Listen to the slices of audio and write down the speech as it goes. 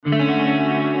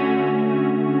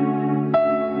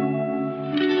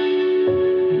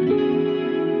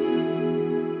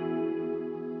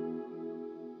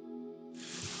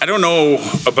I don't know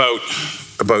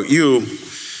about you,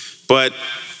 but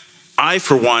I,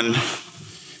 for one,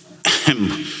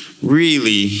 am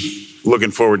really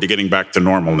looking forward to getting back to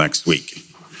normal next week.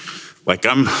 Like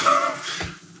I'm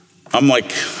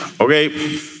like,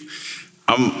 okay,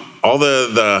 all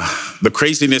the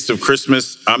craziness of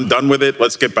Christmas, I'm done with it.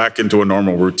 Let's get back into a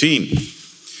normal routine.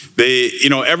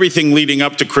 Everything leading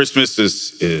up to Christmas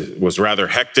was rather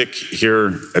hectic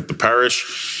here at the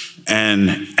parish.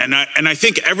 And I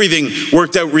think everything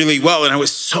worked out really well. And I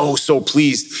was so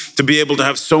pleased to be able to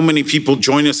have so many people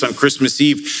join us on Christmas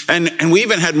Eve. And we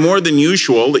even had more than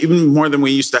usual, even more than we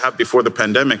used to have before the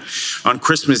pandemic, on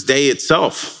Christmas Day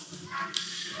itself.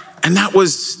 And that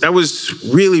was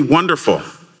really wonderful.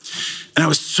 And I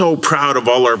was so proud of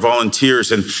all our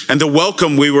volunteers and the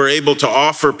welcome we were able to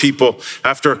offer people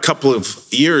after a couple of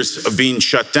years of being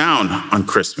shut down on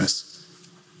Christmas.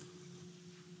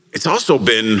 It's also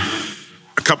been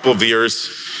a couple of years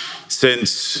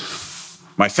since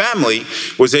my family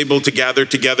was able to gather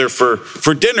together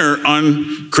for dinner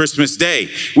on Christmas Day,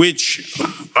 which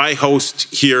I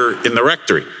host here in the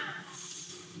rectory.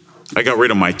 I got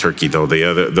rid of my turkey though.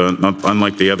 Not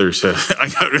unlike the others, I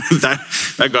got rid of that.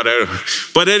 I got out.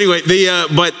 But anyway, the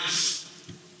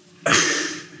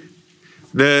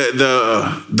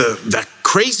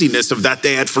craziness of that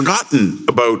day, I'd forgotten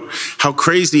about how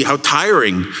crazy, how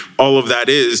tiring all of that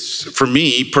is for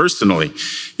me personally.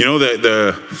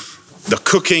 The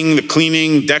cooking, the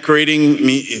cleaning, decorating.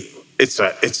 It's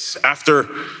after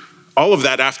all of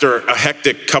that, after a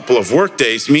hectic couple of work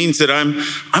days, means that I'm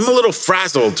a little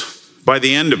frazzled by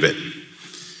the end of it.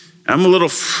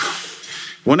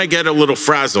 When I get a little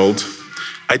frazzled,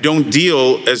 I don't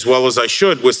deal as well as I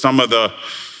should with some of the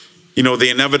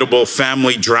inevitable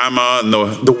family drama and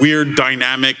the weird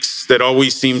dynamics that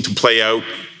always seem to play out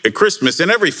at Christmas in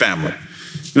every family.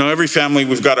 Every family,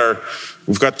 we've got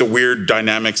the weird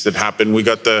dynamics that happen. We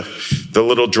got the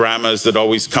little dramas that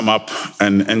always come up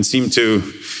and seem to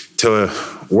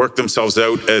work themselves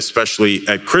out, especially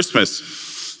at Christmas.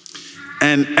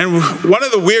 And one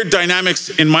of the weird dynamics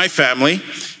in my family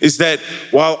is that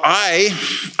while I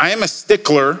am a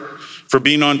stickler for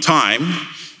being on time,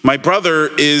 my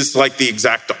brother is like the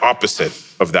exact opposite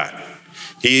of that.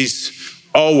 He's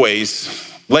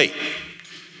always late.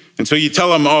 And so you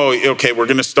tell him, oh, okay, we're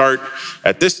going to start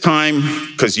at this time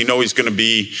because he's going to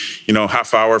be,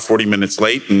 half hour, 40 minutes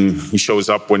late, and he shows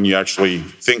up when you actually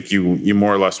think you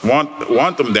more or less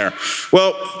want them there.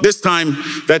 Well, this time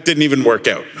that didn't even work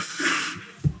out.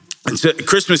 And so at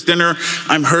Christmas dinner,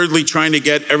 I'm hurriedly trying to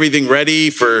get everything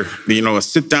ready for, a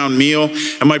sit-down meal.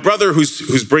 And my brother,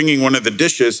 who's bringing one of the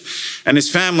dishes, and his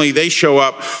family, they show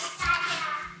up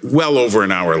well over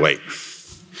an hour late.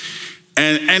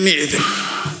 And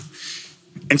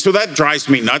so that drives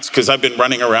me nuts because I've been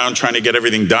running around trying to get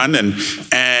everything done.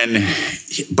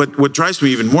 But what drives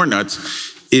me even more nuts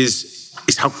is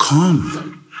how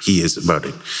calm he is about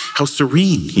it, how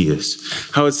serene he is,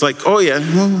 how it's like, oh yeah,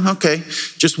 well, okay,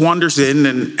 just wanders in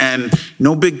and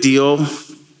no big deal.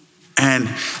 And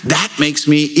that makes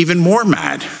me even more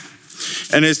mad.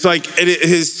 And it's like,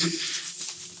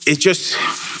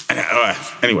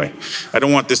 anyway, I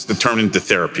don't want this to turn into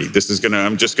therapy. Because,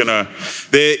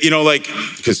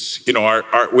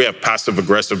 we have passive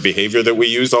aggressive behavior that we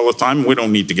use all the time. We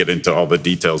don't need to get into all the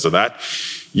details of that.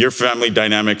 Your family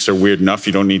dynamics are weird enough.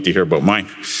 You don't need to hear about mine.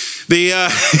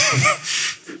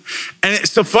 And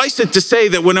suffice it to say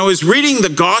that when I was reading the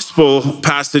gospel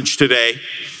passage today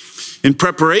in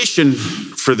preparation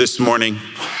for this morning,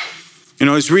 I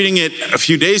was reading it a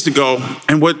few days ago,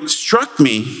 and what struck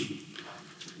me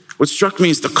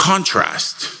is the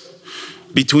contrast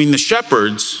between the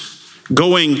shepherds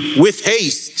going with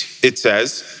haste, it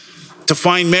says, to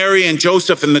find Mary and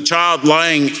Joseph and the child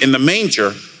lying in the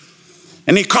manger.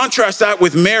 And he contrasts that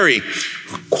with Mary,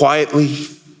 quietly,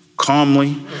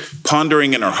 calmly,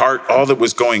 pondering in her heart all that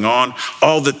was going on,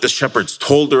 all that the shepherds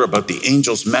told her about the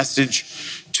angel's message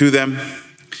to them.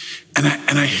 And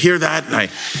I hear that, and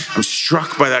I'm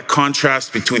struck by that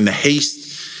contrast between the haste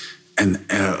and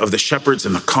of the shepherds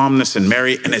and the calmness in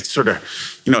Mary. And it's sort of,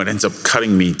 it ends up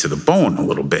cutting me to the bone a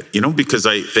little bit, because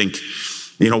I think,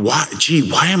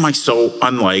 why am I so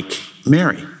unlike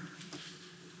Mary?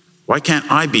 Why can't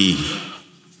I be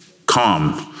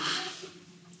calm?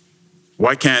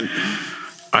 Why can't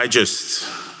I just,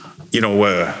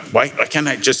 why can't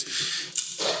I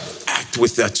just act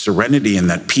with that serenity and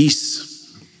that peace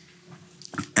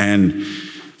and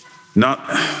not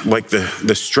like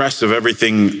the stress of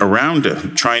everything around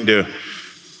it, trying to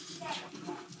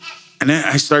And then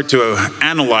I start to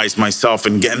analyze myself,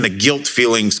 and the guilt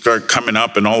feelings start coming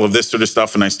up and all of this sort of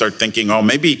stuff. And I start thinking, oh,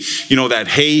 maybe, that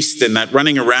haste and that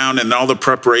running around and all the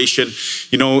preparation,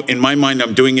 in my mind,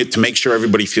 I'm doing it to make sure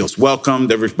everybody feels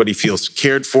welcomed, everybody feels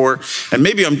cared for. And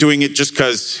maybe I'm doing it just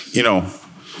because, in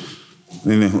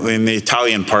the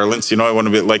Italian parlance, I want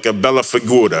to be like a bella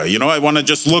figura. I want to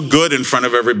just look good in front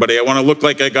of everybody. I want to look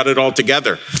like I got it all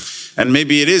together. And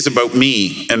maybe it is about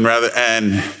me, and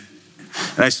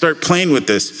I start playing with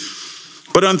this.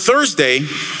 But on Thursday,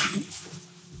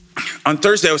 I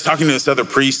was talking to this other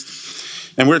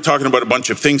priest, and we were talking about a bunch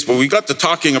of things, but we got to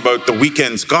talking about the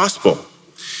weekend's gospel.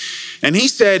 And he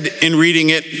said in reading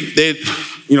it that,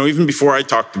 even before I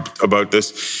talked about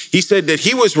this, he said that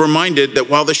he was reminded that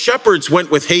while the shepherds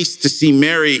went with haste to see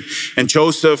Mary and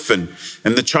Joseph and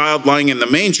the child lying in the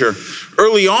manger,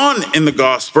 earlier on in the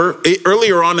gospel,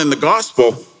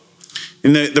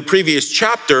 in the previous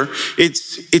chapter,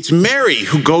 it's Mary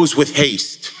who goes with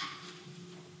haste,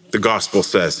 the gospel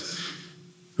says.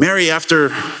 Mary,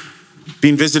 after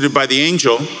being visited by the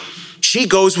angel, she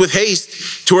goes with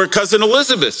haste to her cousin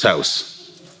Elizabeth's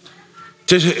house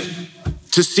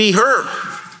to see her.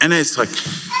 And it's like,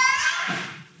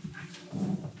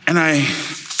 and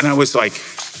I was like,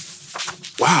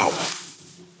 wow,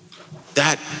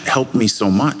 that helped me so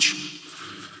much.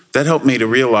 That helped me to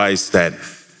realize that,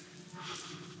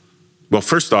 well,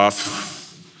 first off,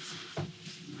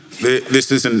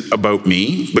 this isn't about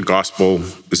me. The gospel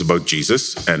is about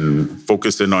Jesus and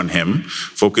focusing on him,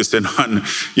 focusing on,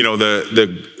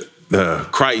 the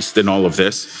Christ and all of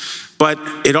this. But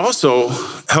it also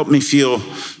helped me feel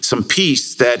some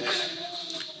peace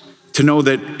to know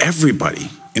that everybody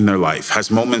in their life has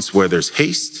moments where there's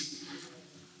haste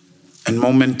and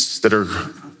moments that are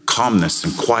calmness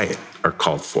and quiet are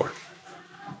called for.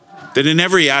 That in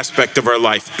every aspect of our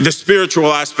life, the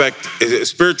spiritual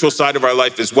side of our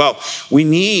life as well, we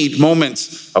need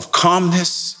moments of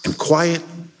calmness and quiet,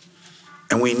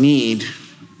 and we need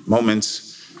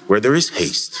moments where there is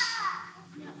haste.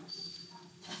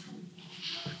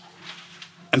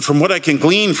 And from what I can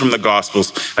glean from the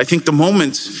Gospels, I think the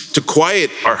moments to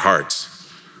quiet our hearts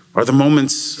are the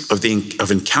moments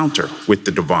of encounter with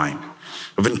the divine,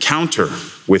 of encounter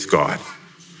with God.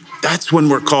 That's when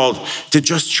we're called to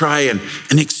just try and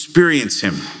experience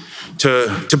him,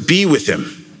 to be with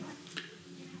him,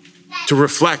 to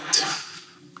reflect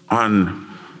on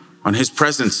his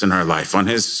presence in our life, on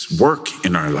his work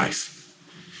in our life.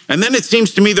 And then it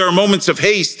seems to me there are moments of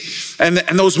haste, and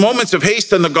those moments of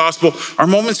haste in the gospel are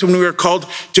moments when we are called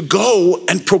to go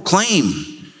and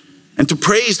proclaim and to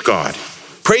praise God,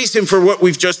 praise him for what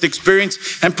we've just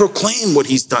experienced, and proclaim what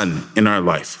he's done in our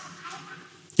life.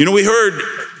 We heard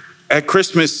at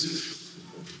Christmas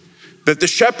that the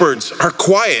shepherds are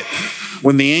quiet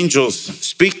when the angels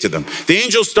speak to them. The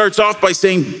angel starts off by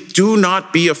saying, "Do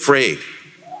not be afraid."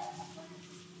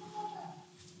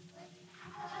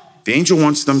 The angel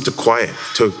wants them to quiet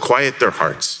their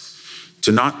hearts,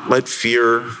 to not let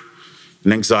fear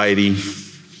and anxiety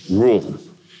rule,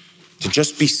 to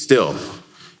just be still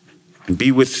and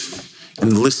be with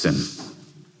and listen.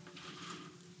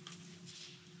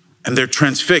 And they're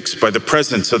transfixed by the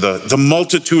presence of the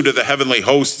multitude of the heavenly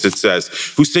hosts, it says,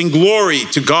 who sing glory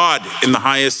to God in the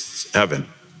highest heaven.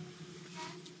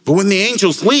 But when the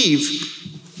angels leave,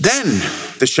 then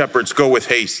the shepherds go with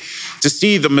haste to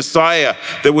see the Messiah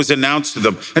that was announced to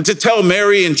them and to tell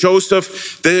Mary and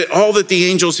Joseph all that the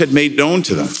angels had made known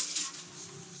to them.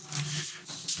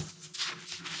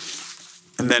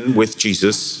 And then with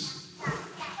Jesus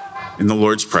in the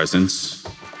Lord's presence,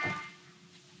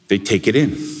 they take it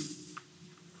in.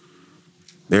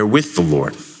 They're with the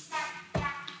Lord.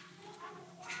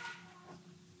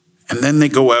 And then they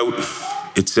go out,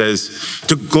 it says,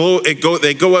 they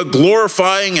go out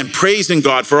glorifying and praising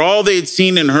God for all they had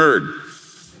seen and heard.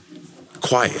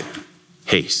 Quiet,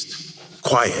 haste,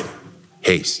 quiet,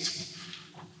 haste.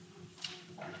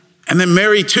 And then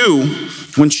Mary too,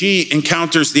 when she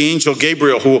encounters the angel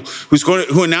Gabriel, who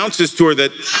announces to her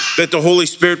that the Holy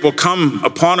Spirit will come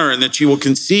upon her and that she will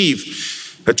conceive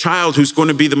a child who's going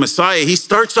to be the Messiah, he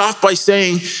starts off by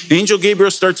saying, the angel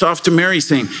Gabriel starts off to Mary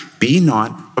saying, "Be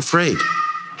not afraid."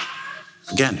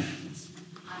 Again,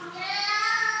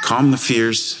 calm the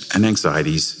fears and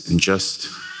anxieties and just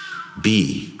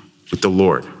be with the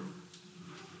Lord.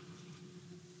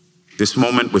 This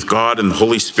moment with God and the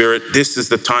Holy Spirit, this is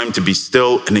the time to be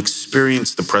still and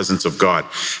experience the presence of God.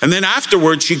 And then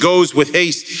afterwards, she goes with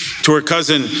haste to her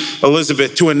cousin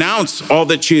Elizabeth to announce all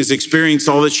that she has experienced,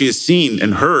 all that she has seen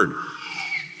and heard.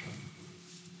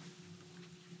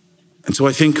 And so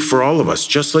I think for all of us,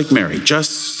 just like Mary,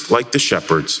 just like the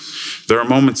shepherds, there are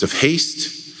moments of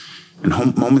haste and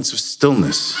moments of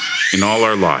stillness in all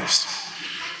our lives.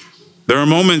 There are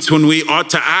moments when we ought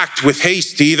to act with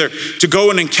haste, either to go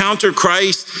and encounter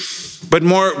Christ, but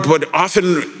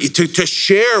often to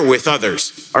share with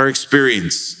others our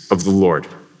experience of the Lord.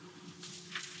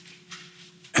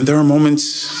 And there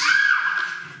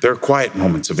are quiet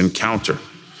moments of encounter,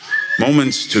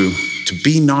 moments to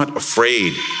be not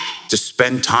afraid to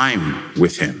spend time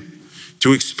with him,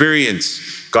 to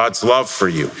experience God's love for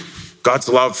you, God's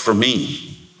love for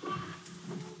me.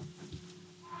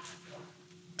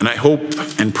 And I hope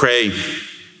and pray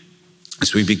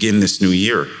as we begin this new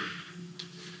year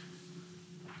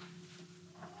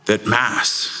that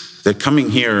Mass, that coming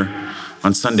here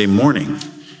on Sunday morning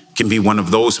can be one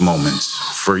of those moments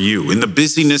for you. In the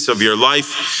busyness of your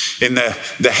life, in the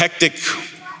hectic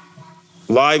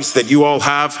lives that you all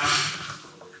have,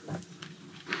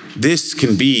 this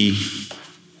can be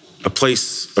a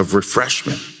place of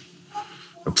refreshment,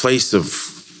 a place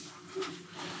of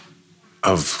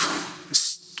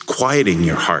quieting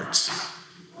your hearts,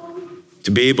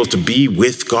 to be able to be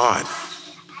with God.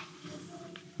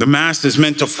 The Mass is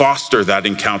meant to foster that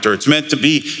encounter. It's meant to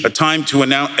be a time to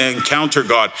encounter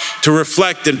God, to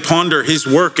reflect and ponder his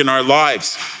work in our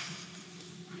lives.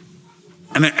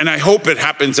 And I hope it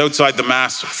happens outside the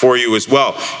Mass for you as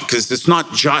well, because it's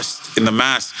not just in the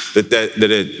Mass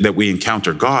that we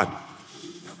encounter God.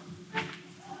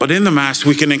 But in the Mass,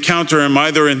 we can encounter him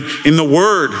either in the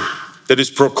Word that is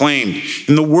proclaimed,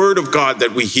 in the Word of God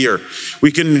that we hear.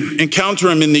 We can encounter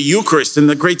him in the Eucharist, in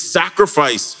the great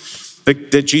sacrifice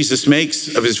that Jesus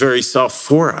makes of his very self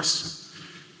for us.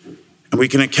 And we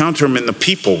can encounter him in the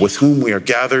people with whom we are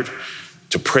gathered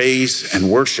to praise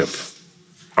and worship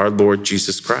our Lord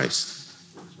Jesus Christ.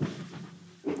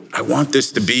 I want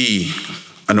this to be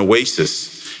an oasis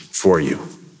for you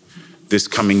this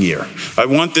coming year. I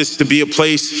want this to be a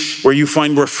place where you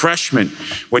find refreshment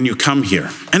when you come here.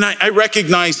 And I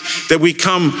recognize that we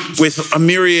come with a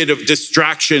myriad of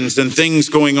distractions and things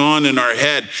going on in our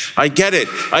head. I get it.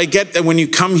 I get that when you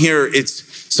come here,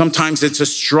 sometimes it's a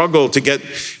struggle to get,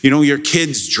 your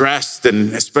kids dressed,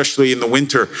 and especially in the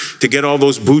winter, to get all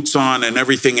those boots on and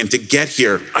everything and to get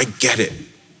here. I get it.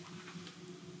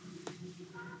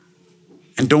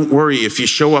 And don't worry, if you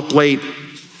show up late,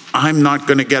 I'm not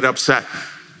going to get upset.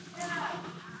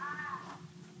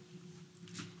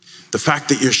 The fact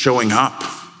that you're showing up,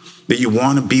 that you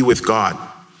want to be with God,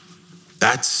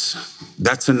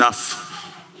 that's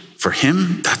enough for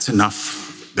him. That's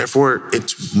enough. Therefore,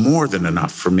 it's more than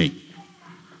enough for me.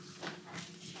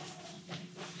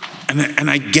 And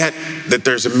I get that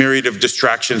there's a myriad of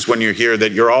distractions when you're here,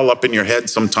 that you're all up in your head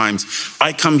sometimes.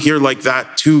 I come here like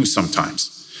that too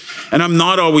sometimes. And I'm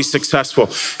not always successful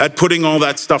at putting all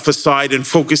that stuff aside and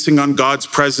focusing on God's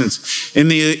presence in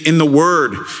the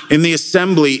Word, in the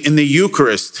assembly, in the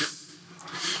Eucharist.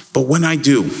 But when I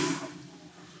do,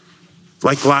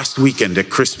 like last weekend at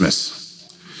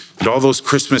Christmas, and all those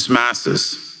Christmas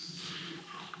masses,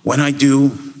 when I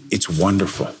do, it's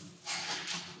wonderful.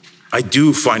 I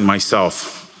do find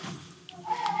myself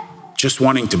just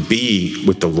wanting to be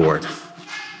with the Lord.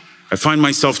 I find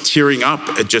myself tearing up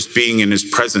at just being in his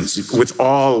presence with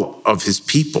all of his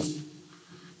people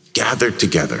gathered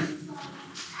together.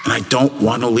 And I don't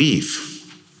want to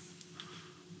leave.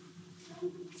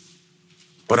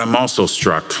 But I'm also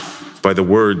struck by the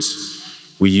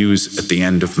words we use at the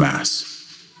end of Mass.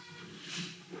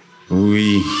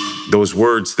 Those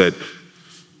words that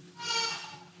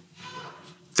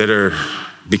are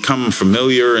become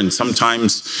familiar and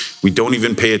sometimes we don't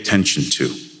even pay attention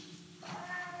to.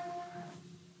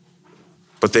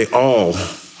 But they all,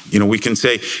 we can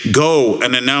say, go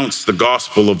and announce the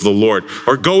gospel of the Lord,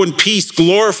 or go in peace,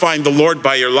 glorifying the Lord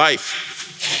by your life.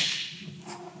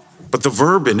 But the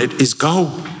verb in it is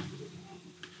go.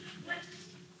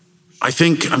 I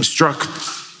think I'm struck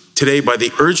today by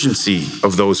the urgency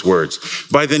of those words,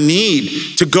 by the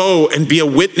need to go and be a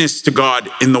witness to God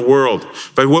in the world,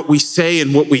 by what we say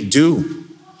and what we do.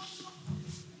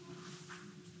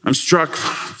 I'm struck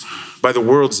by the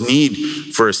world's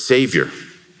need for a Savior,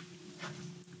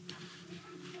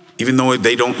 even though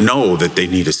they don't know that they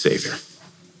need a Savior.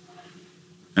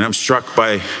 And I'm struck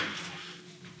by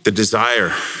the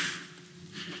desire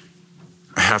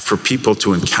I have for people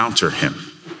to encounter him,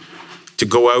 to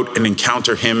go out and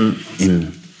encounter him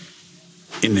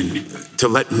to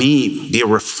let me be a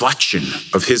reflection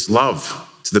of his love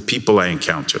to the people I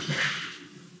encounter.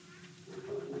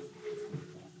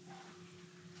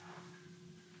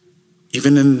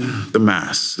 Even in the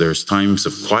Mass, there's times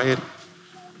of quiet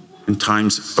and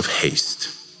times of haste.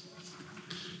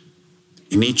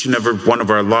 in each and every one of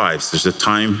our lives, there's a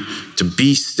time to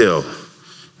be still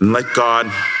and let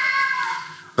God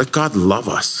love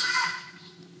us.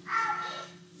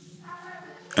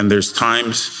 And there's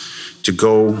times to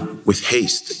go with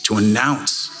haste, to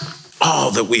announce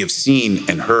all that we have seen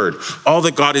and heard, all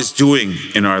that God is doing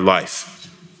in our life.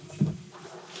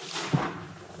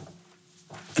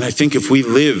 And I think if we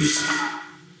live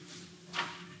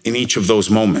in each of those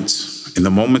moments, in the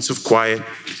moments of quiet,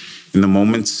 in the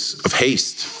moments of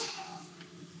haste,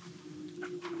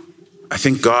 I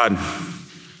think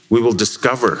we will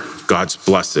discover God's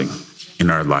blessing in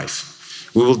our life.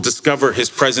 We will discover his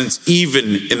presence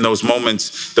even in those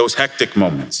moments, those hectic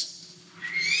moments.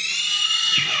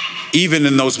 Even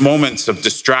in those moments of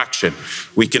distraction,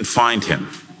 we can find him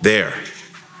there.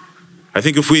 I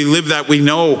think if we live that,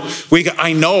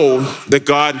 I know that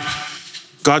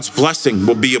God's blessing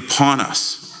will be upon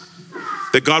us.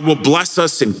 That God will bless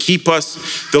us and keep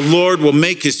us. The Lord will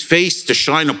make his face to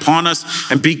shine upon us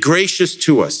and be gracious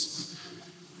to us.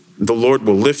 The Lord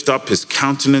will lift up his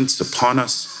countenance upon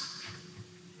us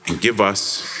and give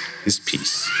us his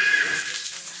peace.